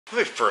Let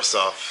me first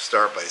off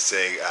start by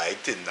saying I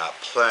did not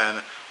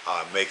plan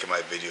on making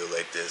my video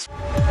like this.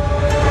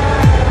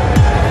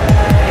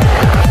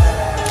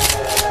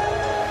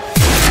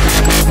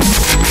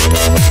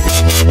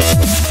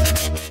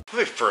 Let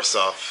me first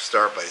off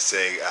start by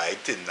saying I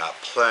did not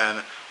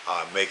plan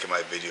on making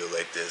my video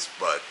like this,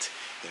 but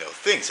you know,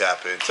 things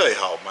happen. I'll tell you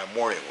how my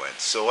morning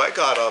went. So I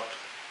got up,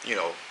 you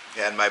know,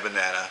 had my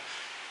banana,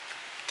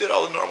 did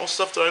all the normal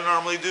stuff that I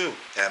normally do.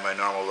 Had my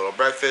normal little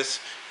breakfast.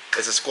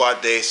 It's a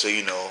squat day, so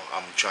you know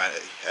I'm trying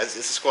to. It's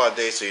a squat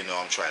day, so you know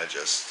I'm trying to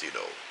just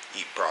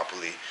eat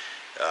properly,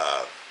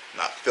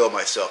 not fill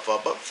myself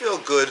up, but feel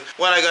good.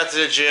 When I got to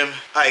the gym,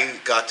 I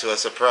got to a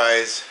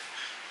surprise.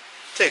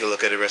 Take a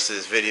look at the rest of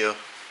this video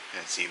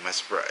and see my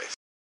surprise.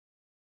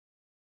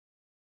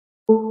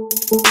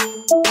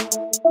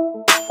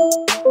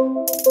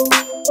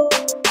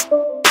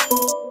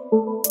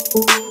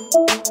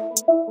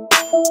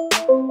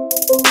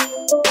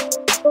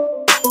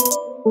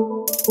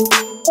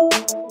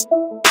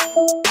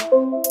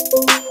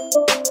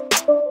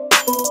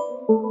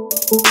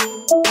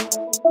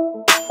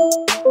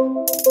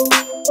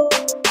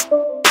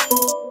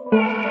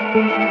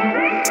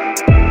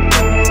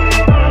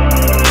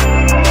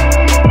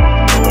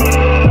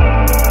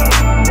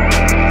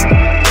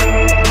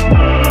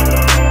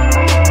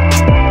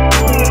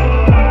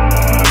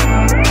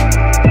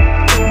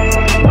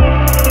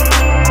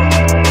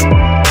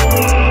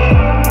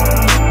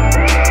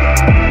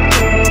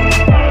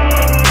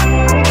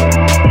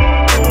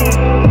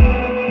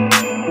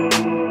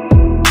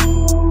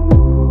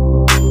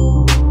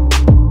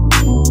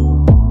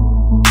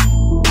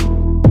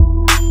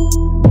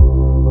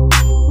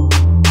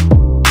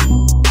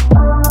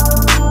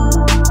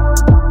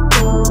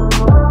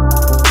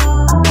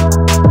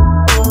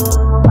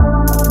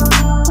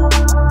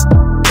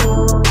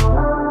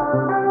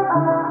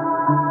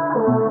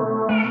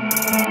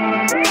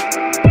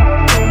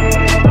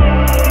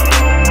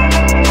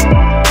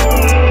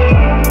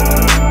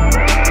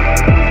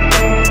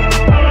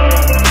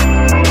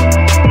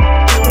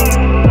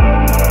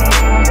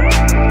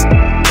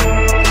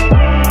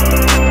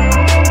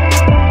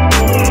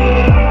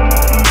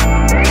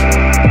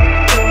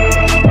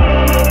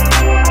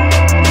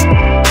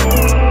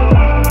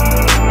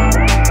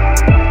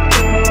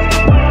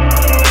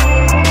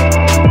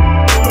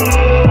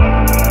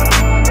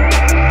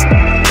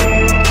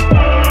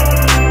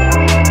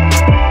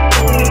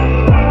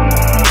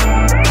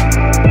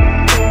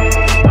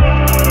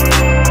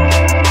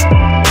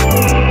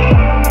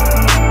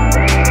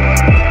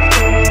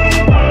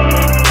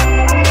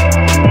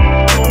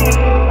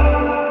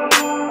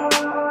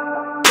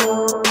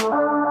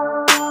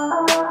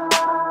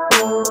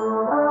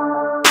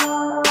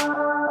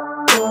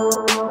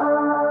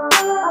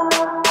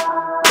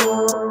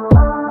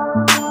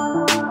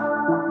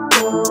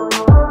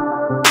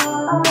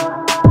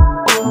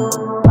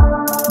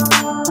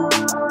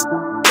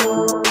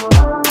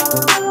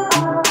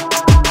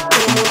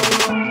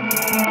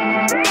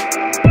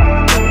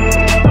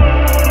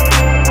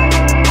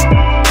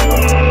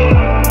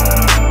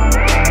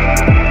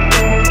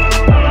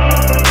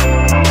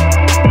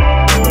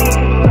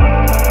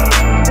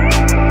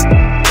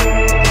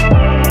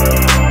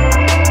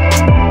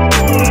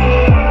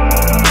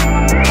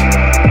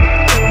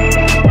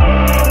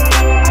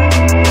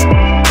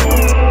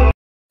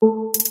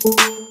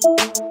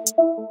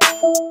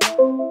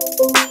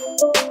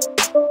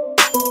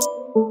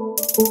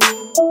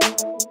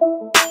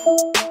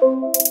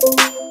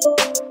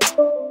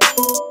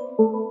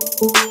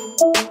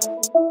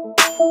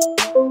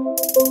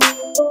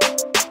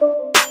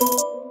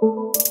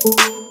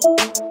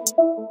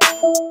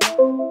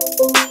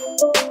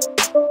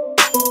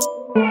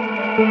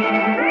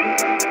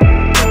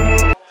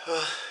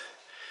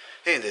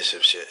 Ain't this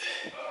some shit?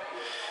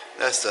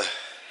 That's the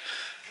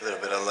little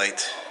bit of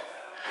light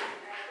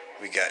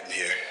we got in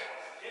here.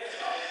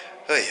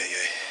 Oh yeah.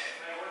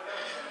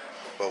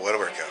 But what a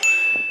workout.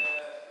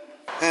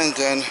 And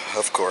then,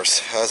 of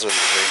course, as usual,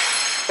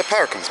 the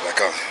power comes back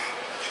on.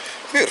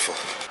 Beautiful.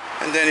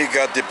 And then you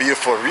got the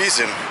beautiful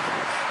reason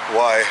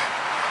why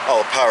all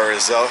the power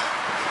is out.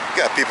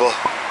 You got people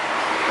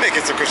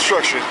making some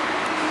construction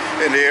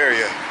in the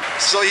area.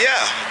 So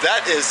yeah,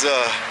 that is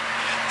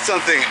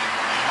something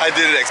I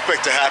didn't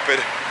expect to happen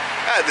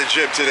at the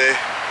gym today.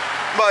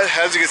 But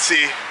as you can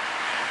see,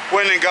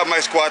 went and got my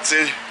squats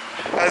in.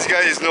 As you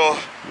guys know,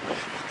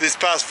 these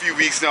past few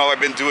weeks now I've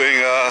been doing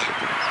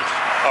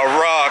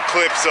raw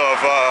clips of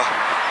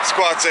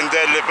squats and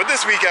deadlift, but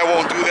this week I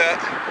won't do that.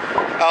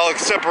 I'll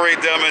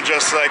separate them and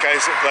just like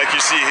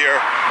you see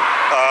here,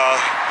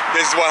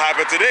 this is what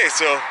happened today.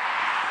 So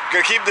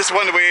gonna keep this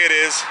one the way it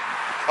is.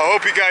 I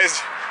hope you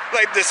guys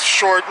like this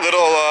short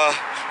little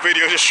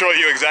video to show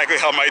you exactly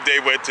how my day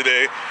went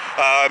today.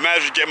 I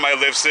managed to get my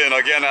lifts in.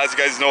 Again, as you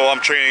guys know,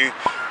 I'm training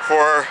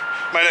for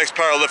my next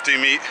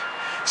powerlifting meet.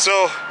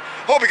 So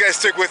hope you guys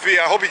stick with me.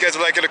 I hope you guys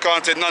are liking the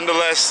content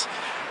nonetheless.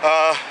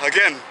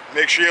 Again,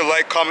 make sure you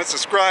like, comment,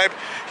 subscribe,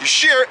 you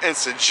share and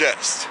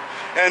suggest.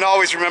 And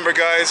always remember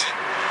guys,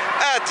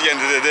 at the end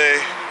of the day,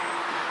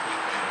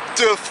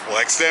 to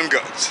flex them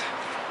guts.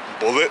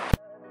 Bullet.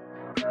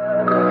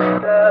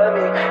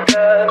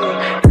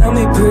 Tell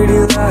me pretty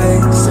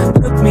lies,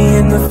 look me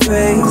in the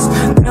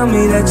face. Tell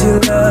me that you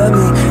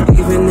love me.